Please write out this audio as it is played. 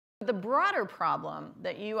the broader problem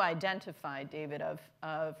that you identified, David,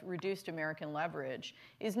 of reduced American leverage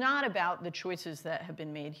is not about the choices that have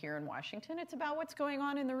been made here in Washington. It's about what's going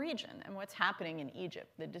on in the region and what's happening in Egypt.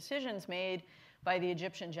 The decisions made by the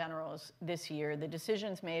Egyptian generals this year, the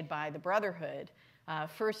decisions made by the Brotherhood,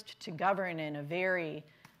 first to govern in a very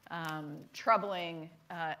troubling,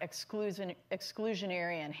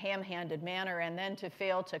 exclusionary and ham-handed manner, and then to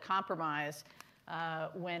fail to compromise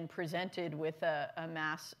when presented with a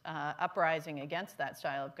mass uprising against that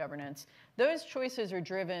style of governance. Those choices are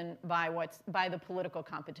driven by the political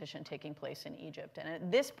competition taking place in Egypt. And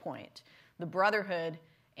at this point, the Brotherhood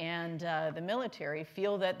and the military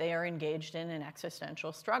feel that they are engaged in an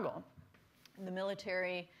existential struggle. The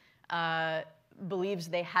military believes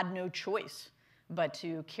they had no choice but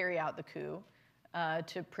to carry out the coup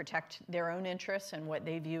to protect their own interests and what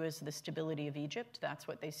they view as the stability of Egypt. That's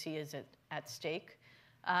what they see as at stake.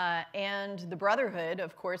 And the Brotherhood,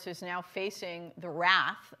 of course, is now facing the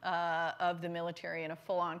wrath of the military in a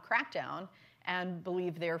full-on crackdown and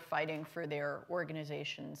believe they're fighting for their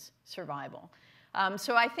organization's survival.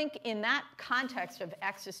 So I think in that context of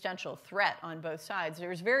existential threat on both sides,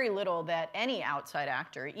 there's very little that any outside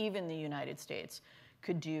actor, even the United States,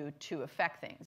 could do to affect things.